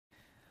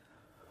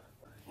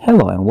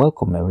Hello and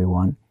welcome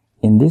everyone.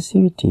 In this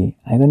CVT,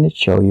 I'm going to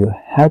show you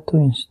how to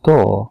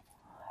install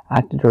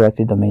Active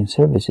Directory domain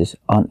services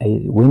on a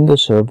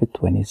Windows Server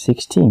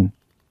 2016.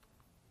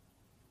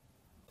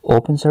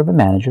 Open Server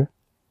Manager.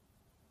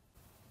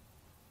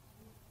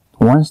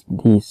 Once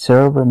the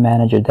Server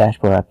Manager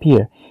dashboard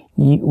appears,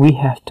 we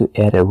have to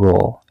add a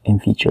role in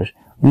features.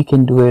 We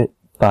can do it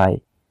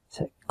by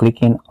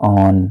clicking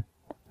on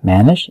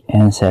Manage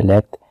and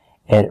select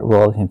Add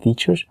Roles and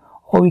Features,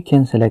 or we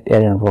can select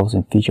Add Roles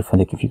and Features from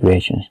the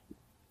configurations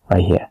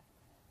right here.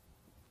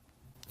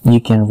 You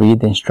can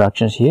read the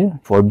instructions here.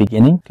 For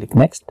beginning, click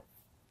Next.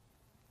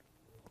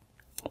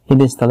 In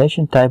the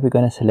installation type, we're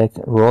going to select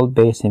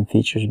Role-Based and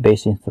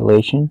Features-Based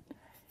Installation,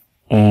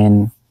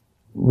 and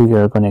we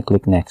are going to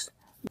click Next.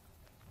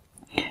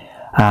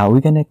 We're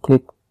going to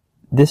click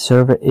this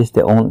server is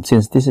the only,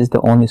 since this is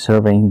the only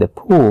server in the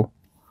pool,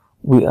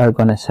 we are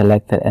going to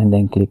select it and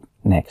then click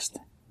Next.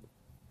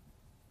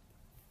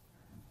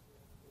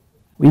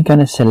 We're going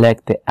to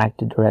select the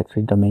Active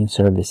Directory domain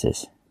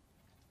services.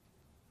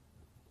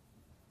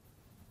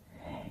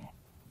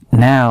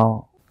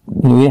 Now,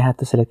 we don't have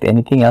to select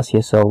anything else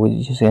here, so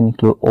we're just going to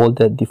include all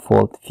the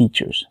default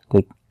features.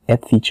 Click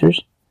Add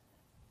Features.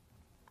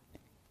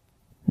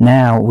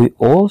 Now, we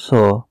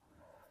also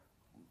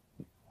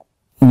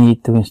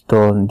need to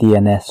install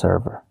DNS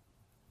Server.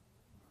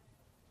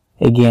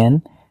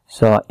 Again,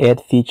 so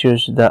add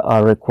features that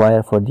are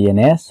required for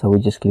DNS. So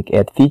we just click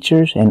Add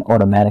Features and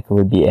automatically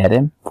will be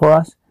added for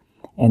us.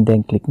 And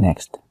then click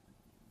Next.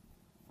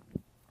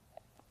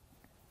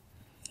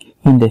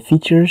 In the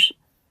features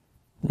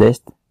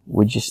list,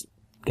 we're just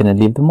going to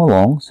leave them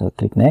alone. So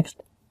click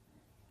Next.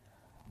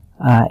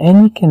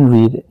 And you can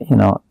read,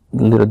 a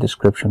little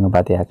description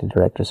about the Active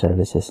Directory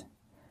services.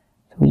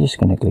 So we're just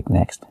going to click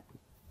Next.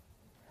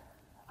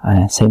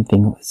 Same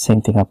thing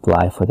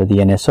apply for the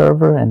DNS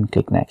server and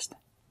click Next.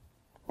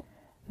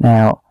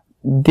 Now,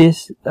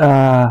 this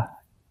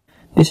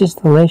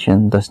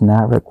installation does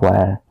not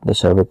require the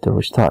server to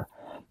restart.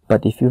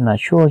 But if you're not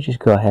sure, just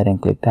go ahead and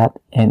click that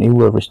and it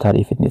will restart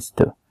if it needs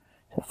to.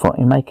 So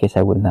in my case,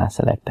 I would not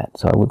select that.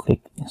 So I will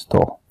click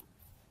Install.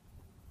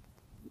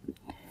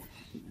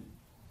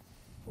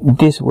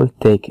 This will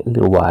take a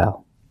little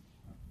while.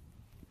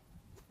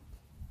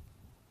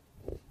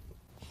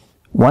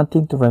 One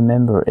thing to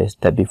remember is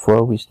that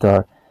before we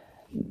start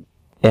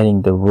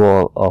adding the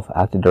role of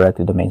Active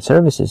Directory domain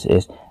services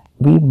is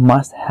we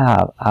must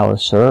have our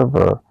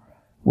server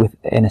with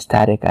a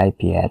static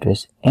IP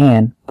address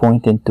and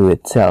pointing to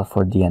itself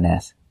for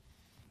DNS.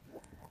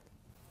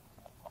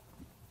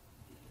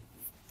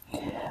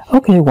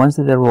 Okay, once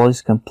the role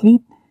is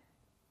complete,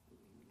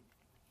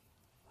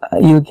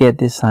 you'll get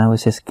this sign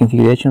which says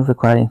configuration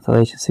required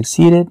installation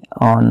succeeded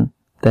on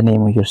the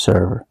name of your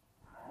server.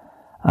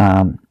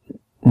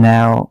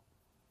 Now,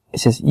 it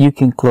says you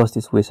can close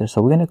this wizard.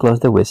 So we're going to close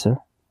the wizard.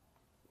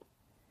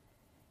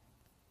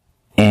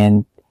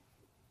 And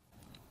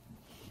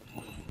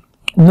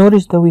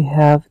notice that we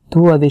have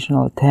two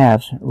additional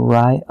tabs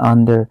right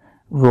under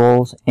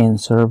Roles and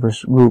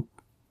Servers group.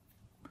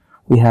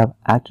 We have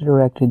Active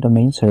Directory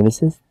Domain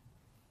Services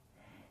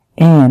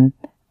and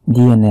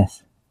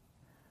DNS.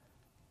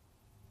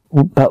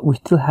 But we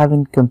still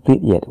haven't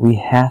complete yet. We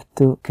have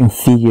to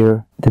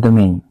configure the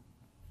domain.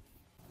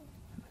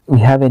 We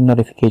have a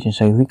notification,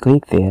 so if we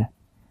click there,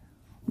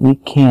 we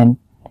can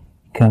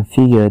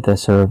configure the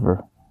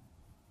server.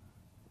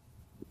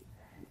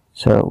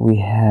 So we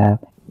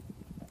have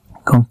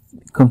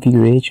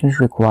configurations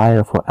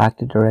required for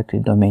Active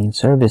Directory domain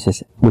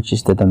services, which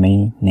is the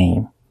domain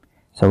name.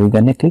 So we're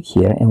going to click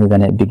here and we're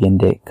going to begin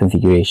the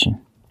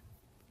configuration.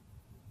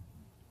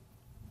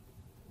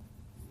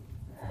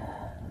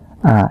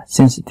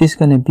 Since this is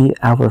going to be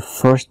our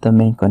first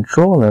domain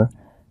controller,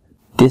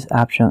 this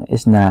option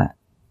is not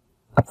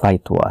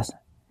applied to us,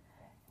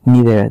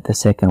 neither the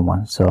second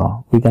one.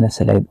 So we're going to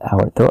select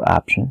our third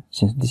option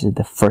since this is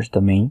the first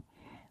domain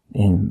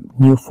in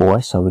new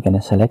forest. So we're going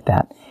to select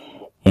that.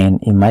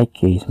 And in my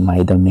case,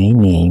 my domain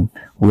name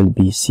will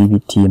be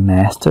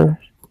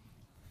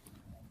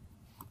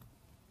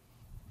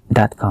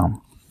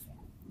cvtmaster.com.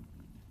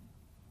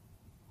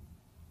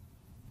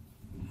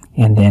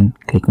 And then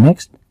click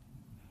Next.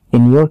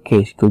 In your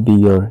case, it could be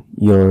your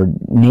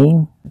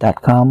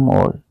name.com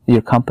or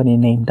your company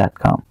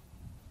name.com.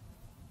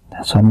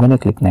 So I'm going to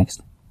click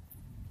Next.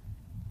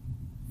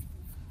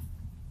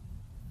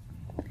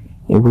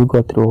 It will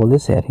go through all the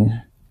settings.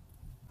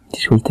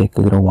 This will take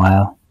a little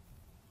while.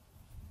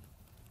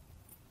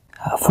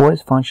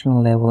 Forest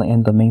functional level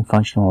and domain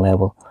functional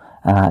level.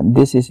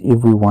 This is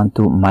if we want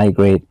to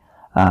migrate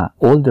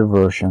older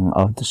version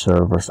of the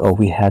servers, or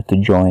we have to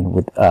join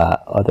with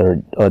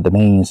other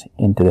domains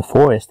into the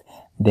forest,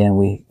 then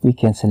we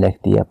can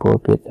select the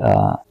appropriate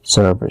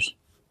servers.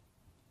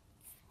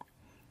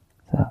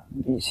 So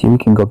you see, we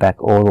can go back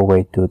all the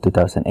way to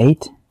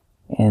 2008,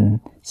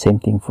 and same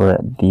thing for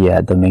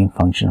the domain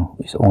function,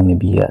 which only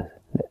be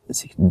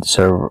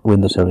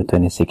Windows Server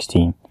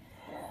 2016.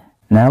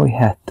 Now we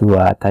have to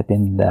type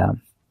in the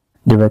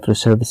directory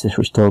services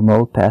restore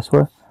mode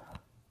password.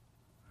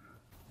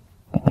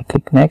 Gonna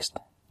click next.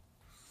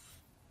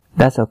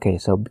 That's okay.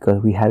 So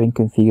because we haven't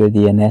configured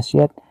DNS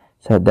yet,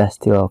 so that's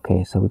still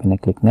okay. So we're gonna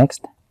click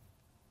next,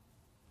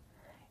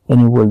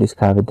 and we will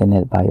discover the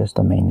NetBIOS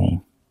domain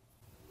name,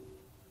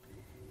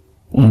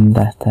 and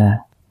that's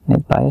the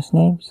NetBIOS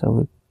name. So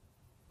we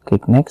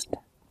click next.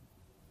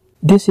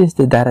 This is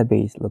the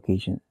database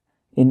location.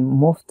 In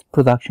most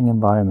production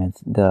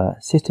environments, the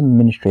system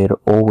administrator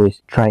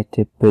always tries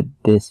to put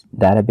these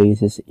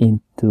databases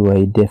into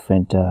a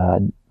different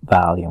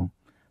volume.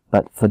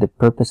 But for the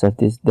purpose of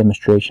this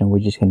demonstration, we're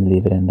just going to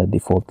leave it in the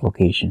default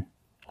location.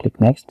 Click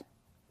next.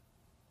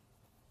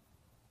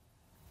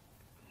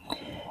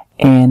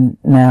 And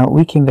now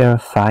we can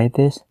verify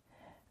this.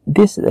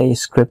 This is a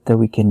script that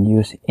we can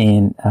use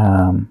in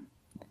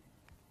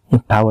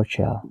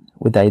PowerShell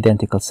with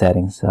identical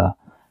settings. So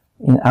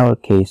in our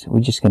case, we're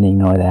just going to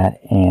ignore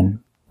that,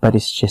 but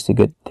it's just a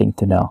good thing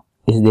to know.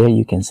 It's there,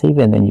 you can save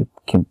it, and then you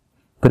can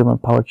put them on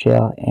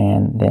PowerShell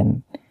and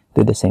then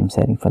do the same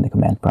setting from the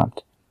command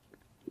prompt.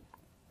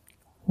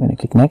 I'm going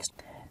to click next.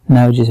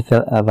 Now just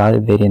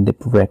validating the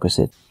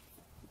prerequisite.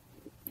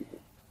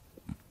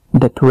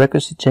 The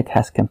prerequisite check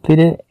has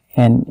completed,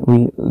 and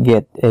we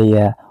get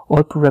a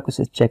all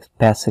prerequisite checks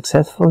passed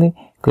successfully.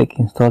 Click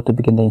install to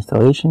begin the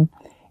installation,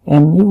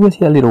 and you will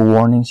see a little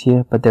warnings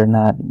here, but they're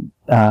not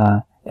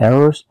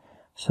errors.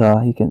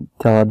 So you can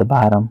tell at the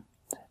bottom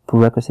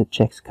prerequisite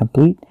checks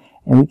complete,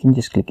 and we can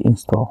just click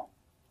install.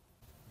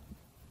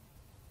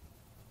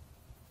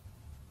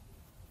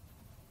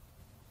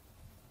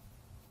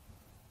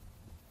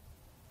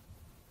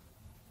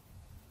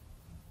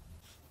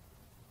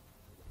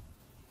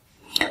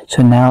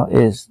 So now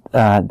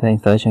the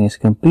installation is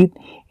complete,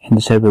 and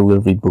the server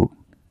will reboot.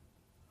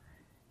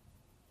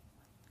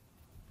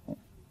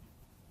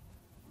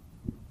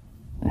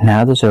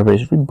 Now the server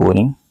is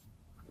rebooting.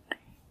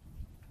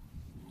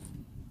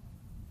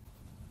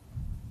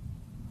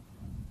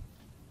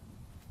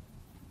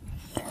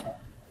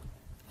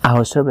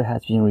 Our server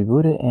has been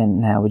rebooted, and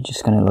now we're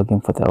just going to log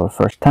in for our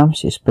first time.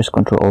 Just press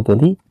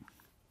Ctrl-Alt-Delete.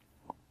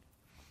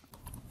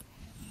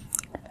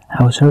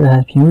 Our server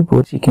has been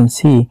rebooted. As you can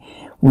see,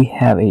 we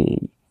have a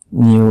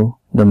new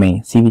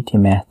domain, CVT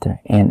Master,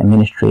 and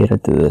administrator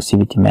to the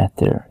CVT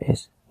Master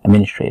is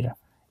administrator.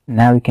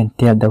 Now we can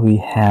tell that we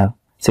have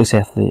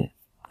successfully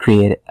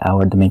created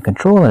our domain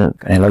controller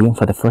and log in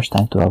for the first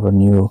time to our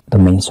new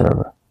domain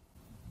server.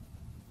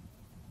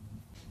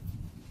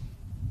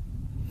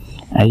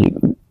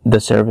 The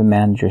server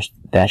manager's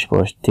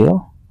dashboard is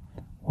still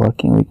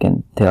working. We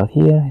can tell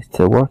here it's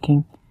still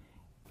working,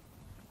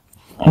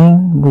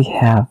 and we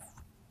have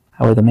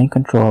our domain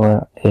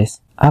controller is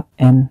up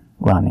and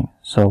running.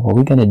 So what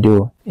we're gonna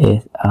do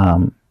is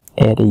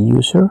add a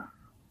user,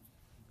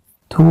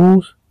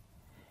 tools,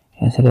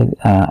 and select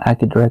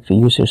Active Directory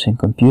users and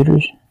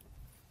computers,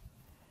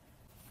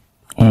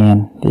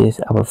 and this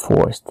is our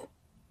forest,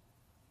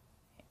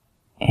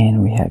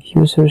 and we have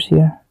users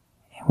here,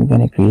 and we're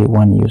gonna create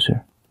one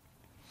user,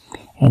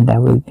 and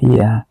that will be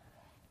a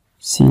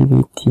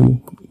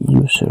CVT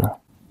user.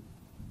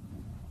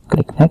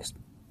 Click next,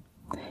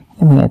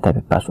 and we're gonna type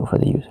a password for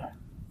the user.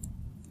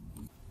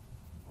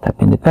 Type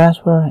in the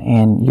password,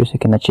 and user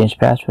cannot change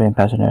password, and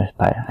password never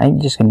expire. I'm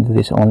just going to do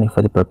this only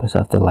for the purpose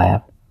of the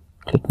lab.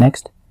 Click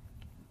next,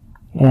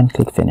 and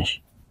click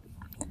finish.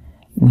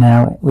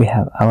 Now we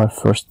have our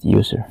first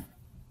user.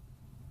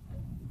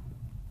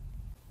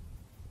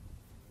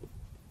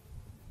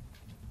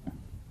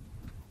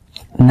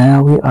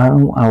 Now we are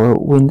on our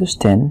Windows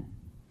 10,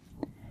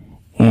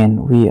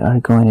 and we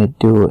are going to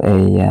do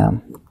a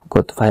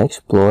go to File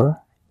Explorer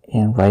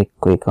and right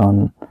click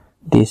on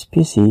this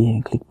PC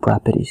and click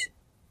Properties.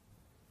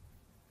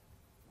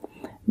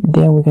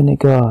 Then we're going to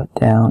go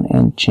down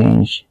and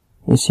change.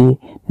 You see,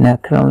 now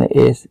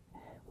currently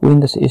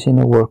Windows is in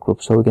a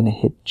workgroup, so we're going to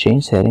hit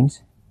Change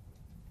Settings,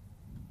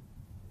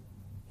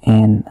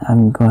 and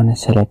I'm going to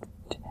select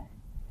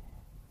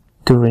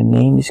to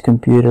rename this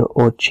computer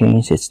or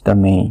change its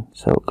domain.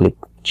 So click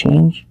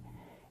Change,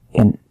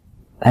 and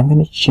I'm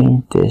going to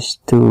change this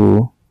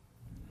to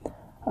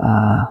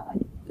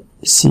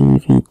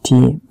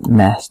CVT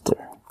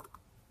Master,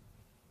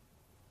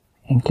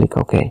 and click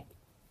OK.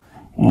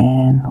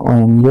 And or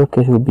in your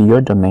case it will be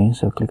your domain,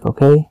 so click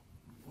OK.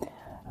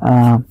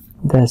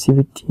 The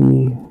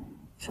CVT,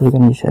 so we're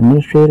going to use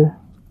administrator.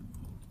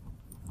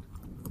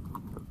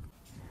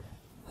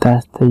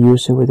 That's the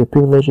user with the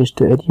privileges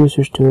to add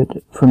users to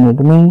it from your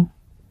domain.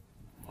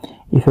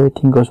 If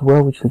everything goes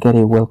well, we will get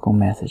a welcome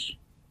message.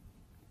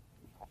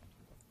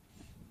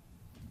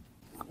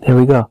 There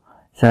we go.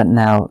 So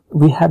now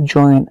we have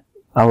joined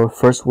our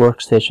first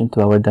workstation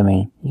to our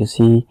domain. You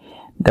see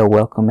the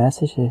welcome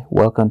message,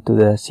 welcome to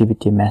the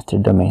CVT Master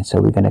domain. So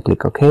we're going to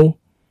click OK,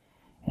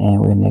 and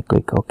we're going to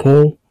click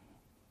OK,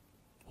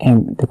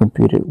 and the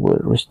computer will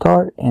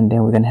restart, and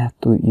then we're going to have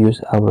to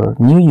use our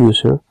new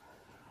user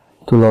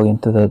to log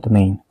into the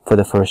domain for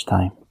the first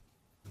time.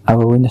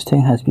 Our Windows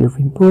 10 has been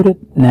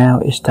rebooted. Now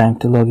it's time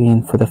to log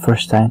in for the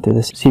first time to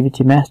the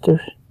CVT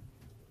Master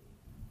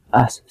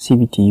as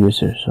CVT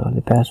user. So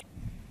the password.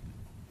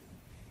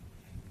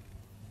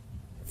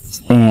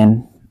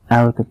 and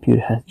our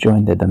computer has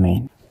joined the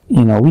domain.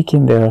 We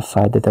can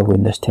verify that the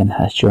Windows 10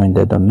 has joined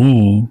the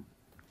domain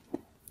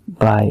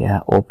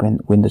by open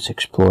Windows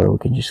Explorer. We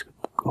can just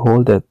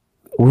hold the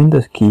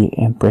Windows key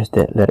and press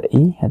the letter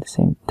E at the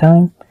same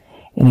time,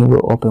 and it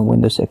will open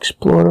Windows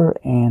Explorer,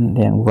 and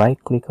then right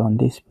click on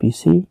this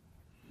PC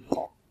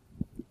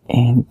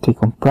and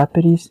click on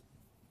Properties,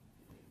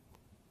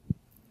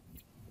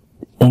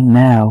 and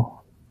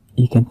now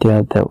you can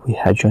tell that we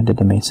have joined the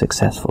domain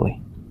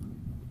successfully.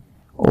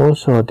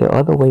 Also, the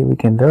other way we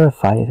can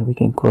verify is we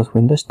can close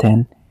Windows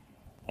 10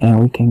 and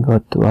we can go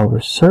to our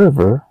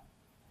server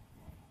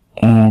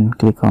and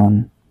click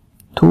on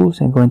Tools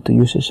and go into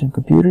Users and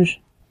Computers.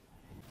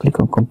 Click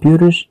on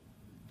Computers,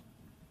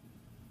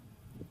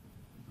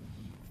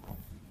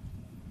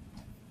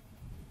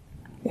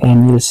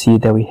 and you'll see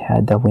that we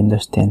had the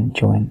Windows 10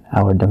 join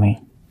our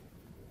domain.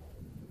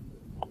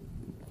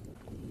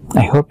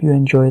 I hope you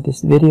enjoyed this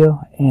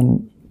video,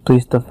 and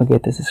please don't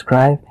forget to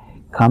subscribe.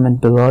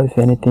 Comment below if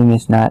anything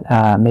is not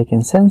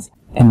making sense,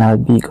 and I'll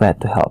be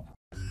glad to help.